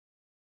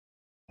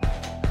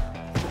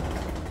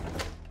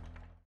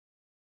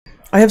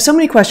I have so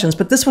many questions,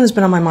 but this one has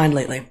been on my mind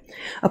lately.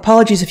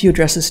 Apologies if you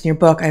address this in your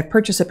book. I have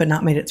purchased it but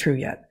not made it through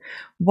yet.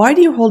 Why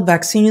do you hold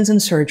vaccines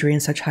and surgery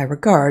in such high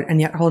regard and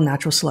yet hold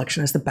natural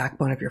selection as the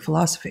backbone of your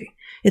philosophy?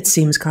 It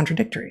seems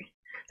contradictory.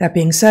 That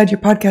being said,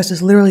 your podcast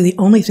is literally the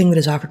only thing that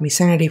has offered me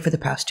sanity for the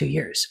past 2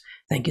 years.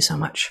 Thank you so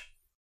much.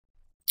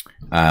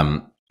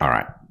 All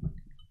right.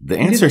 The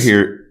answer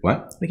here,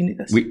 what? We can do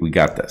this. We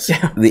got this.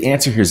 Yeah. The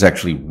answer here is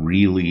actually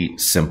really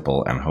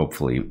simple and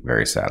hopefully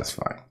very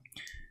satisfying.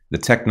 The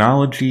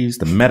technologies,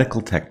 the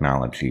medical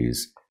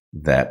technologies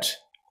that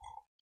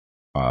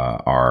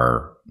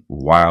are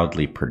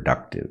wildly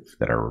productive,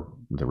 that are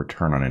the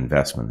return on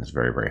investment is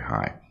very, very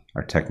high,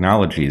 are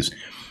technologies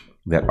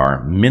that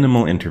are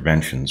minimal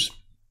interventions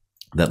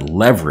that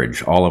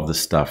leverage all of the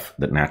stuff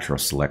that natural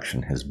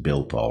selection has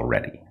built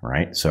already,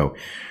 right? So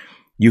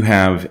you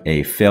have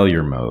a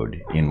failure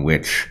mode in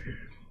which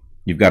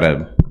you've got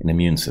an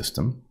immune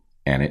system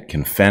and it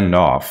can fend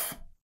off,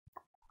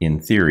 in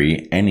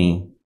theory,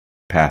 any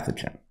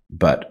pathogen.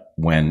 But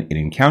when it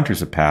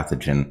encounters a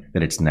pathogen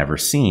that it's never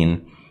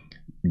seen,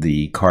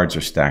 the cards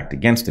are stacked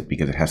against it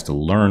because it has to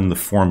learn the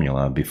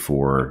formula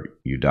before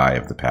you die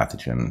of the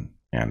pathogen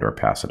and or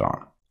pass it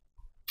on.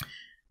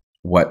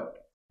 What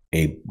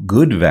a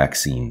good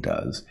vaccine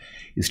does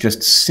is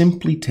just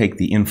simply take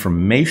the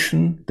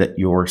information that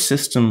your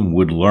system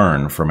would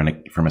learn from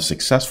a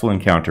successful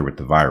encounter with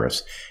the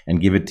virus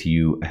and give it to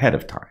you ahead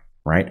of time,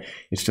 right?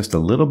 It's just a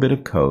little bit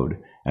of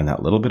code, and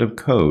that little bit of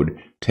code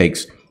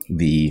takes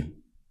the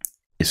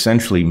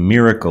essentially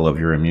miracle of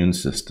your immune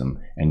system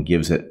and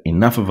gives it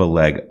enough of a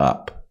leg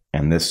up.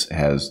 And this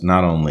has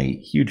not only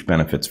huge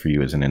benefits for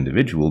you as an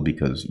individual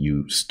because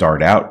you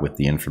start out with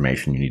the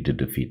information you need to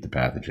defeat the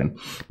pathogen,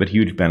 but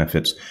huge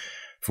benefits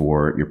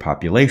for your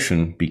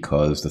population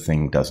because the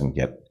thing doesn't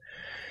get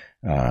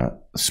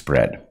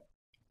spread.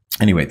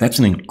 Anyway, that's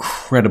an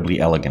incredibly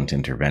elegant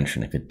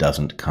intervention if it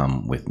doesn't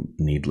come with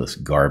needless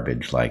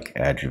garbage like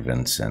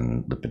adjuvants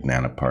and lipid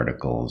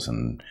nanoparticles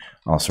and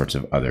all sorts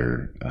of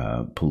other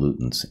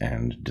pollutants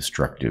and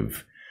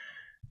destructive,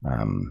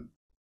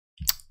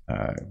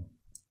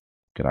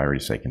 did I already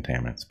say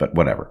contaminants? But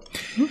whatever.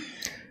 Mm-hmm.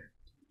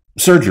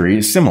 Surgery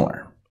is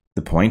similar.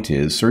 The point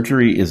is,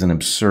 surgery is an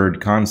absurd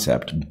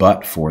concept,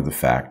 but for the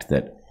fact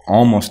that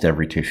almost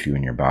every tissue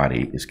in your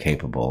body is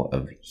capable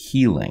of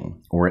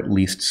healing or at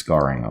least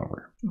scarring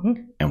over.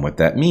 Mm-hmm. And what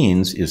that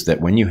means is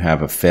that when you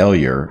have a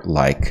failure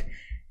like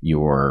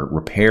your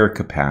repair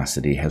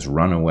capacity has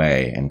run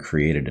away and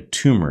created a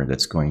tumor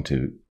that's going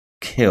to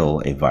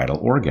kill a vital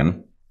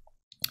organ,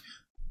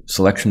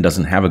 selection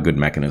doesn't have a good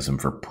mechanism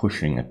for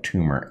pushing a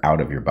tumor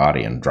out of your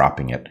body and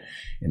dropping it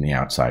in the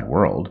outside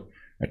world.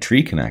 A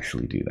tree can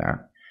actually do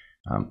that,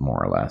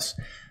 more or less,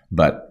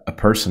 but a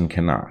person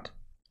cannot.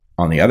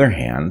 On the other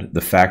hand,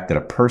 the fact that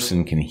a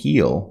person can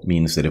heal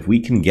means that if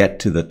we can get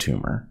to the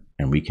tumor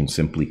and we can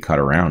simply cut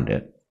around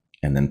it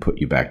and then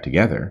put you back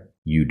together,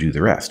 you do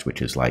the rest,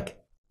 which is like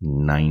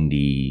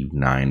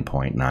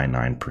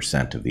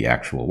 99.99% of the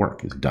actual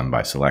work is done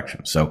by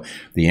selection. So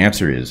the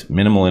answer is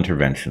minimal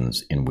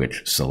interventions in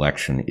which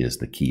selection is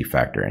the key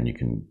factor, and you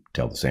can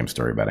tell the same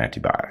story about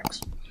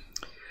antibiotics.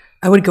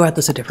 I would go at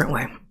this a different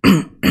way,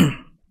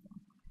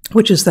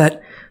 which is that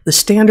the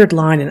standard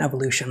line in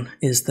evolution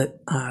is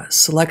that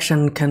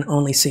selection can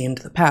only see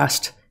into the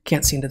past,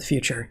 can't see into the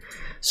future.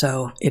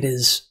 So it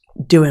is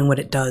doing what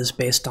it does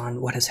based on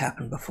what has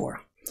happened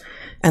before.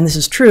 And this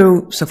is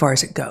true so far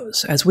as it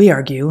goes. As we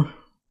argue,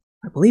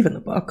 I believe in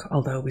the book,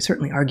 although we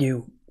certainly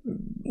argue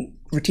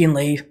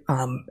routinely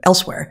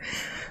elsewhere,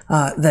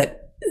 that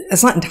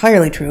it's not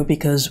entirely true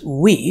because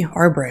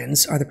our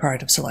brains, are the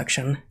product of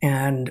selection,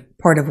 and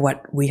part of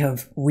what we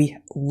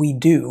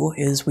do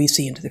is we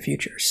see into the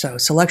future. So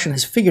selection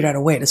has figured out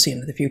a way to see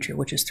into the future,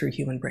 which is through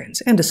human brains,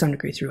 and to some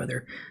degree through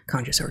other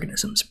conscious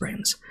organisms'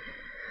 brains.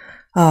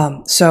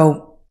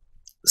 So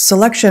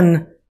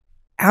selection,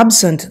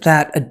 absent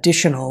that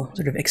additional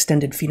sort of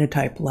extended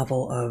phenotype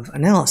level of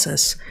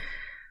analysis,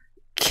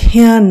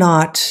 can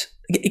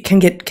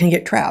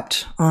get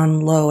trapped on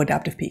low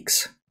adaptive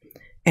peaks.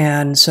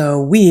 And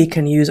so we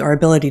can use our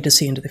ability to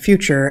see into the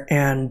future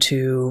and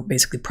to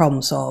basically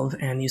problem solve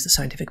and use the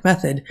scientific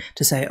method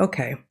to say,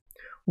 okay,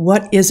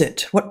 what is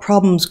it? What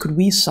problems could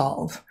we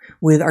solve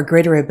with our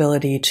greater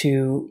ability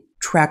to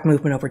track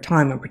movement over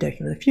time and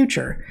predict into the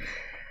future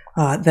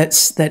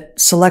that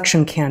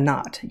selection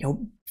cannot?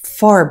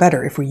 Far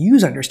better if we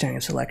use understanding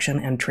of selection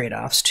and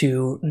trade-offs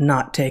to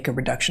not take a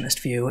reductionist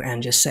view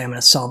and just say, I'm going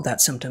to solve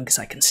that symptom because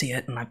I can see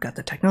it and I've got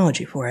the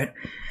technology for it.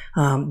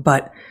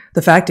 But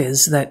the fact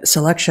is that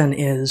selection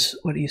is,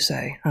 what do you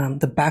say,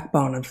 the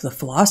backbone of the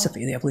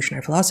philosophy, the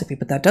evolutionary philosophy,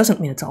 but that doesn't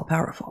mean it's all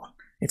powerful.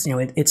 It's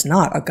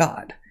not a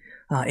god.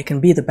 It can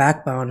be the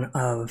backbone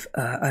of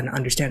an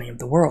understanding of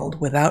the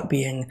world without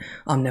being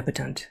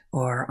omnipotent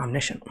or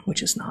omniscient,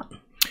 which is not.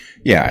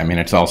 Yeah, I mean,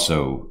 it's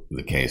also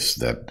the case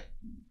that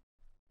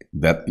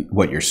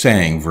what you're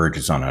saying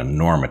verges on a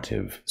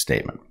normative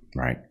statement,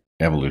 right?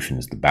 Evolution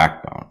is the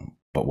backbone.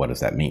 But what does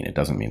that mean? It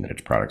doesn't mean that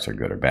its products are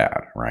good or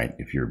bad, right?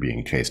 If you're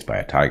being chased by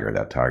a tiger,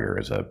 that tiger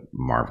is a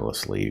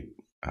marvelously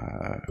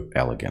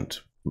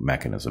elegant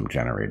mechanism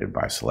generated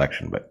by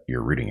selection, but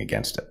you're rooting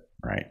against it,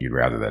 right? You'd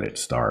rather that it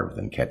starve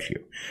than catch you.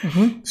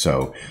 Mm-hmm.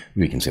 So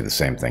we can say the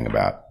same thing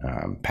about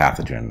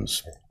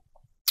pathogens.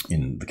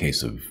 In the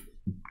case of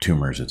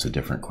tumors, it's a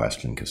different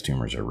question because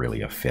tumors are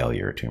really a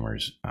failure.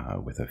 Tumors,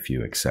 with a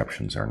few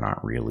exceptions, are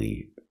not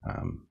really,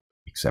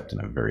 except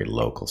in a very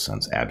local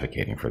sense,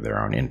 advocating for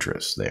their own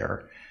interests. They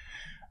are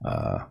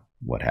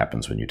what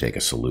happens when you take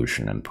a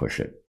solution and push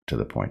it to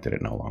the point that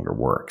it no longer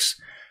works.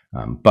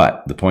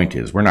 But the point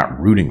is, we're not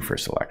rooting for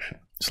selection.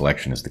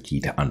 Selection is the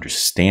key to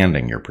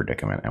understanding your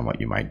predicament and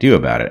what you might do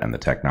about it. And the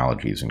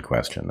technologies in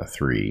question, the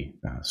three,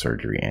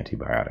 surgery,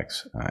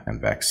 antibiotics, and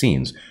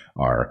vaccines,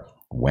 are,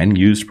 when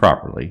used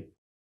properly,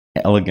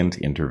 elegant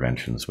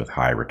interventions with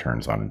high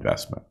returns on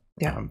investment.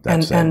 Yeah,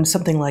 and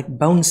something like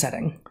bone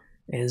setting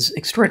is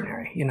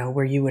extraordinary,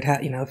 where you would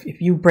have, if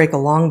you break a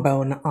long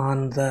bone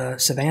on the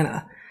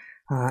savannah,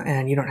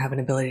 and you don't have an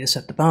ability to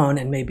set the bone,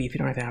 and maybe if you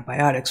don't have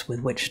antibiotics with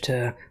which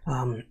to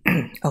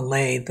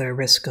allay the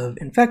risk of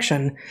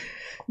infection,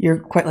 you're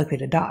quite likely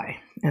to die.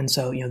 And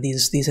so,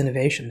 these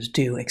innovations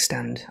do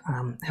extend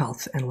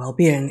health and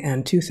well-being.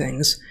 And two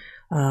things,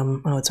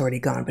 oh, it's already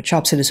gone, but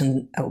Chop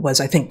Citizen was,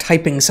 I think,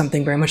 typing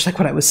something very much like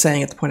what I was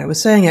saying at the point I was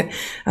saying it.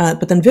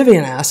 But then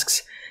Vivian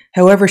asks,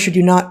 however, should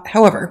you not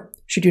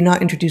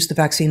introduce the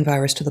vaccine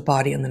virus to the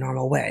body in the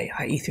normal way,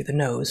 i.e. through the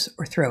nose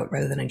or throat,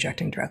 rather than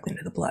injecting directly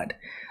into the blood?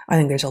 I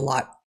think there's a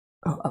lot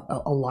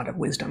of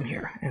wisdom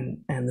here,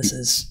 and this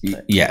is...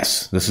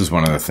 Yes, this is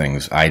one of the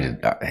things I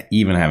did,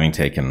 even having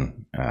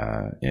taken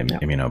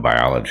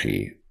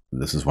immunobiology,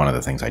 this is one of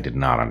the things I did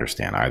not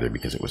understand either,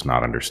 because it was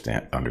not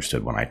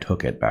understood when I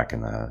took it back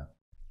in the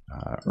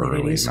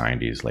early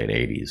 90s, late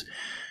 80s,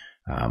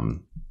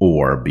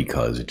 or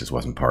because it just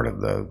wasn't part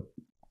of the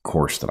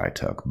course that I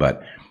took.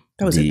 But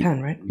that was at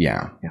Penn, right?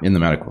 Yeah, in the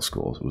medical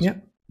schools. It was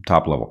a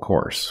top-level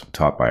course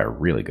taught by a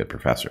really good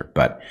professor.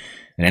 But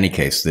in any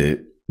case,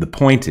 the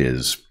point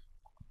is,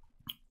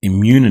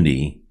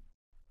 immunity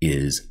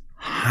is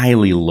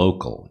highly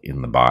local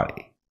in the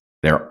body.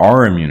 There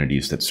are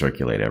immunities that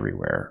circulate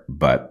everywhere,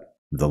 but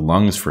the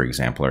lungs, for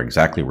example, are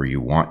exactly where you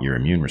want your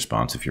immune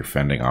response if you're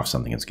fending off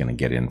something that's going to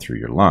get in through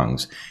your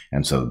lungs.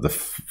 And so the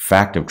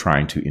fact of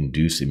trying to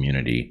induce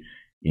immunity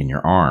in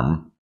your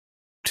arm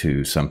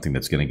to something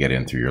that's going to get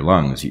in through your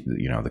lungs,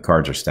 the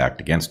cards are stacked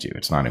against you.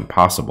 It's not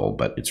impossible,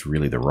 but it's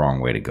really the wrong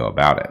way to go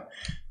about it.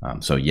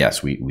 So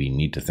yes, we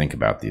need to think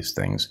about these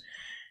things.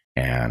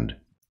 And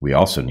we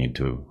also need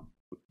to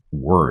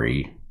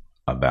worry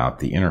about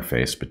the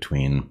interface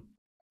between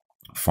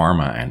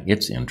pharma and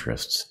its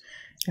interests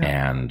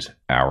and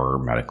our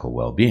medical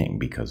well-being,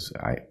 because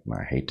I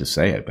hate to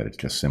say it, but it's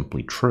just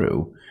simply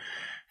true.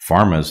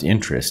 Pharma's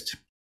interest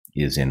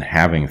is in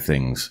having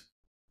things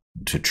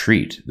to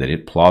treat that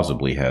it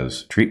plausibly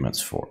has treatments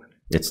for.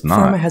 It's not.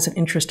 Pharma has an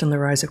interest in the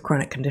rise of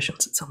chronic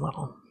conditions at some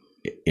level.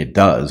 It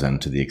does,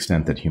 and to the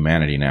extent that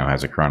humanity now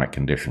has a chronic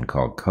condition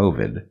called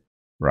COVID,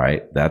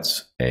 right?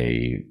 That's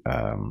a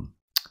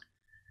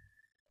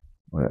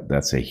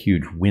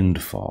huge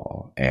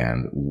windfall.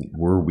 And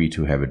were we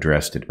to have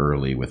addressed it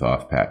early with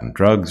off-patent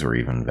drugs or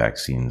even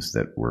vaccines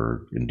that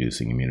were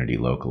inducing immunity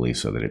locally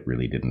so that it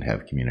really didn't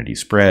have community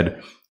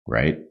spread,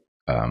 right?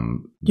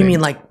 You mean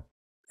like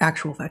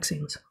actual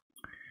vaccines?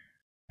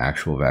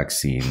 Actual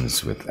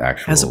vaccines with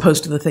actual... As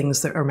opposed to the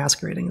things that are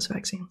masquerading as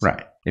vaccines.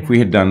 Right. If we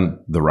had done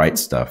the right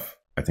stuff,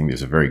 I think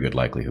there's a very good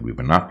likelihood we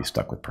would not be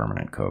stuck with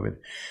permanent COVID.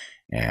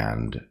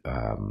 And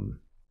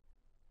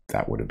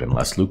that would have been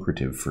less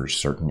lucrative for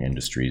certain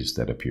industries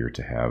that appear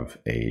to have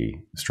a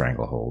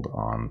stranglehold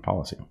on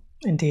policy.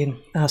 Indeed.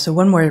 So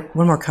one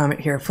more comment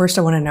here. First,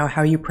 I want to know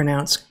how you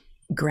pronounce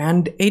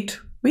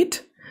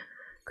grand-wheat?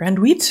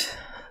 Grand-wheat?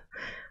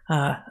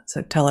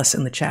 So tell us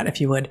in the chat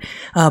if you would.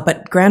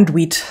 But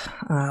grand-wheat,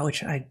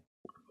 which I'm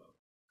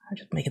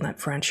just making that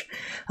French.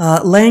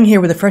 Laying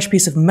here with a fresh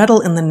piece of metal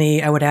in the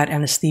knee, I would add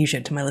anesthesia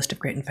to my list of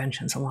great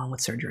inventions, along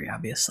with surgery,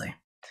 obviously.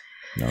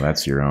 No,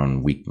 that's your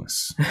own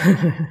weakness.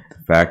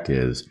 The fact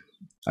is,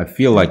 I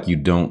feel like you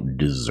don't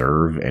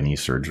deserve any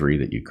surgery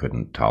that you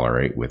couldn't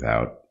tolerate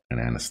without an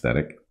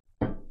anesthetic.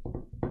 I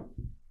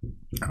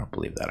don't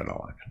believe that at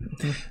all,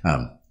 actually.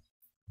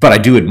 But I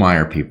do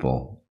admire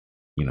people,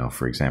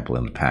 for example,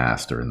 in the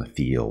past or in the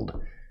field,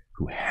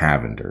 who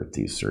have endured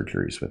these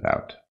surgeries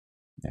without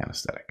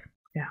anesthetic.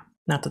 Yeah,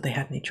 not that they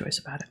had any choice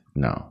about it.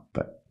 No,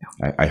 but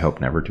I hope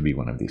never to be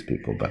one of these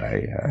people. But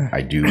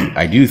I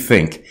do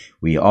think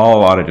we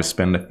all ought to just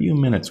spend a few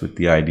minutes with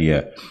the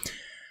idea.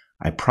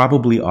 I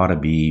probably ought to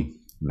be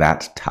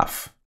that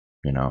tough.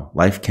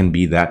 Life can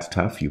be that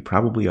tough. You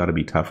probably ought to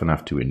be tough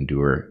enough to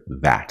endure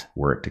that,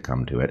 were it to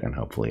come to it, and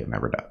hopefully it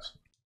never does.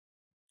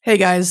 Hey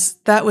guys,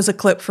 that was a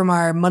clip from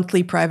our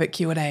monthly private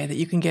Q&A that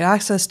you can get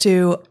access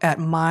to at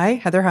my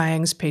Heather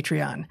Hying's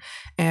Patreon.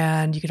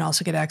 And you can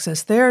also get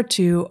access there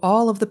to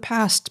all of the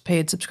past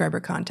paid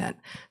subscriber content.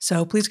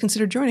 So please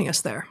consider joining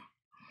us there.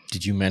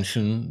 Did you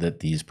mention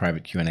that these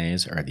private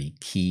Q&As are the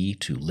key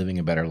to living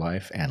a better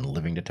life and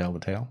living to tell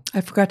the tale?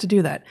 I forgot to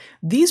do that.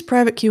 These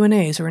private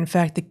Q&As are in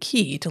fact the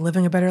key to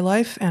living a better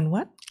life and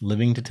what?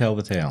 Living to tell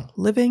the tale.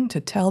 Living to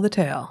tell the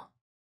tale.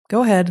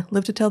 Go ahead,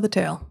 live to tell the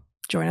tale.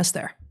 Join us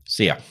there.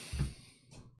 See ya.